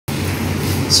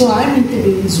So I'm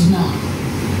interviewing Zunar.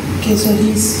 Okay, so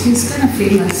he's kind of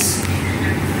famous.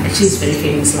 Actually, he's very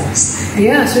famous last.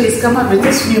 Yeah, so he's come up with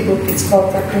this new book. It's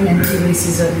called Cartoon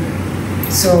Anti-Racism.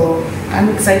 So I'm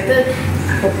excited.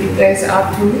 Hope you guys are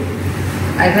too.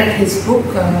 I read his book.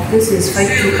 This is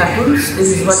Fight Through Cartoons.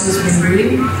 This is what he's been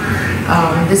doing.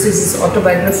 This is his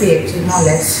autobiography, actually, more or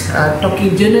less,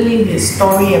 journaling his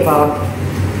story about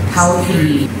how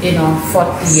he,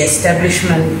 fought the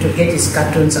establishment to get his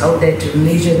cartoons out there to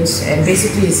Malaysians, and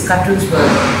basically his cartoons were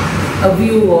a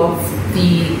view of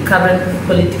the current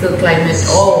political climate,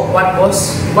 or what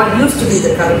used to be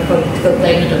the current political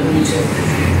climate of Malaysia.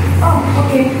 Oh,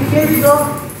 okay, here we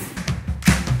go.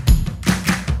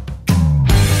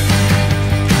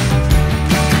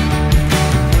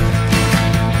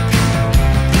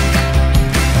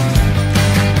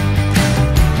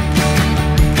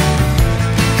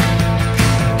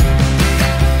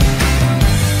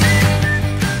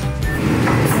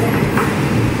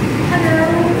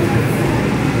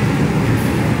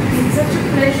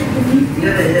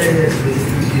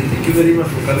 Thank you very much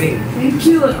for coming. Thank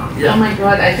you. Yeah. Oh my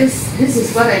God, this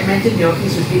is what I imagined your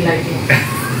office would be like.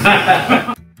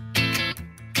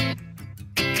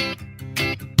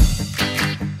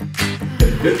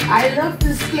 I love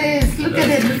this place. Look at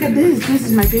it. Look at this. This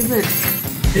is my favorite.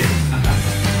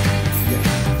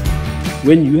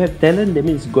 When you have talent, that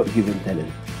means God-given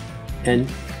talent, and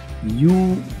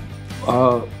you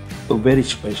are a very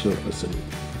special person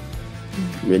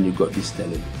when you got this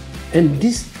talent. And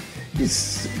this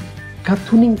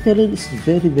cartooning talent is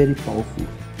very, very powerful.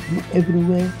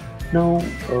 Everywhere now,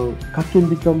 cartoon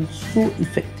becomes so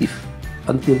effective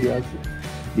until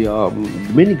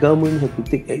many governments have to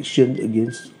take action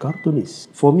against cartoonists.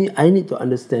 For me, I need to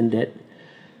understand that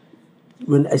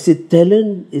when I say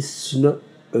talent is not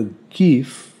a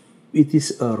gift, it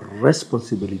is a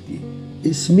responsibility.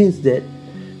 It means that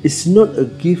it's not a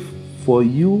gift for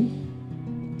you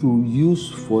to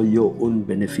use for your own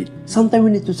benefit. Sometimes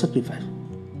we need to sacrifice.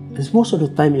 As most of the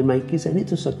time in my case, I need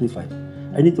to sacrifice.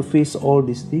 I need to face all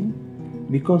these things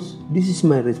because this is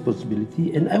my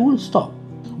responsibility and I won't stop.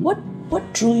 What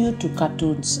drew you to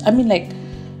cartoons? I mean,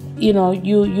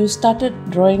 you started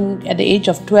drawing at the age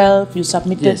of 12, you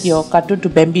submitted your cartoon to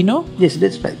Bambino? Yes,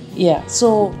 that's right. Yeah,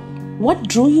 so what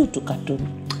drew you to cartoon?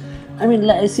 I mean,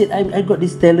 like I said, I got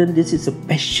this talent, this is a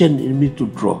passion in me to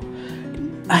draw.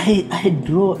 I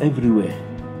draw everywhere.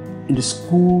 In the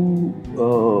school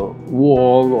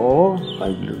wall, or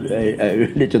I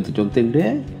contoh-contoh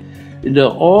there. In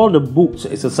all the books,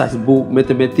 exercise book,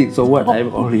 mathematics or what,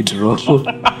 I've already drawn. Of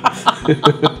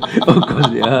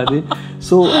course, yeah.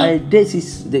 So that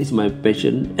is my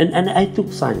passion, and I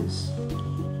took science.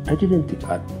 I didn't take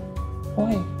art.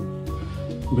 Why?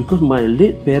 Because my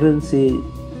late parents say,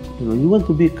 you want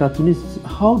to be a cartoonist,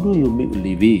 how do you make a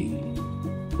living?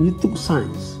 You took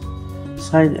science.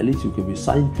 Science, at least you can be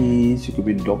scientists, you can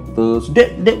be doctors.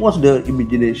 That was the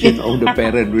imagination of the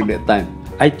parent during that time.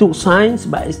 I took science,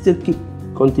 but I still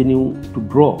continue to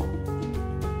draw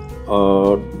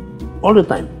all the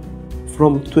time,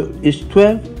 from age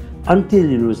 12 until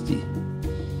university.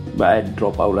 But I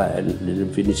dropped out and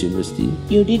didn't finish university.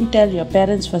 You didn't tell your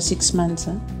parents for 6 months,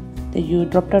 that you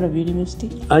dropped out of university?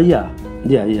 Yeah.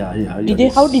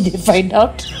 How did they find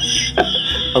out?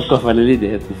 Of course, finally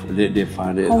they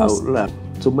found it out.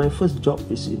 So my first job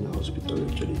is in a hospital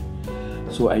actually.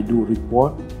 So I do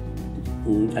report,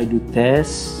 I do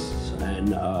tests,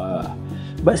 and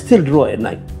but still draw at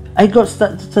night. I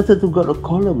started to got a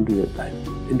column during that time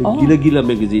in the Gila Gila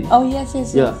magazine. Oh yes.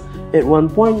 Yeah. At one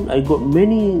point, I got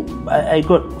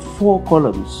 4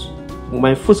 columns.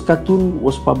 My first cartoon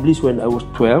was published when I was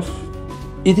 12.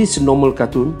 It is a normal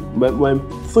cartoon, but my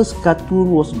first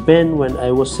cartoon was banned when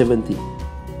I was 17.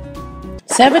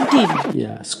 17?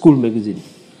 Yeah, school magazine,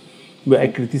 where I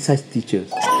criticize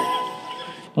teachers.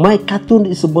 My cartoon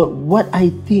is about what I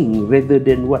think rather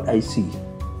than what I see.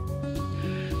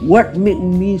 What makes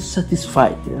me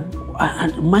satisfied? Yeah?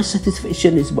 My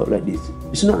satisfaction is about like this.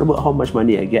 It's not about how much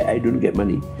money I get. I don't get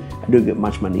money. I don't get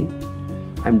much money.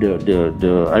 I'm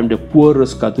the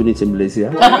poorest cartoonist in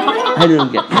Malaysia. I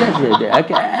don't get.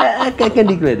 I can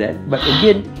declare that. But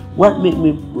again, what makes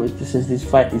me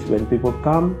satisfied is when people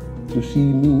come to see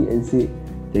me and say,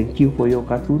 "Thank you for your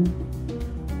cartoon.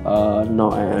 Now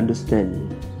I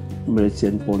understand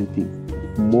Malaysian politics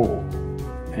more,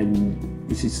 and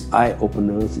this is eye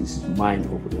openers, this is mind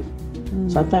openers."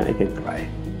 Sometimes I can cry.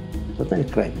 Sometimes I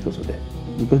cry because of that.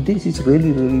 Because this is really,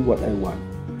 really what I want.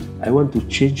 I want to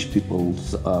change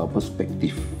people's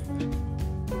perspective.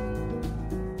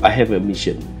 I have a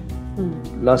mission.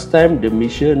 Last time the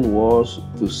mission was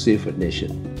to save a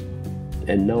nation.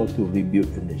 and now to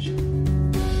rebuild the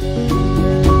nation.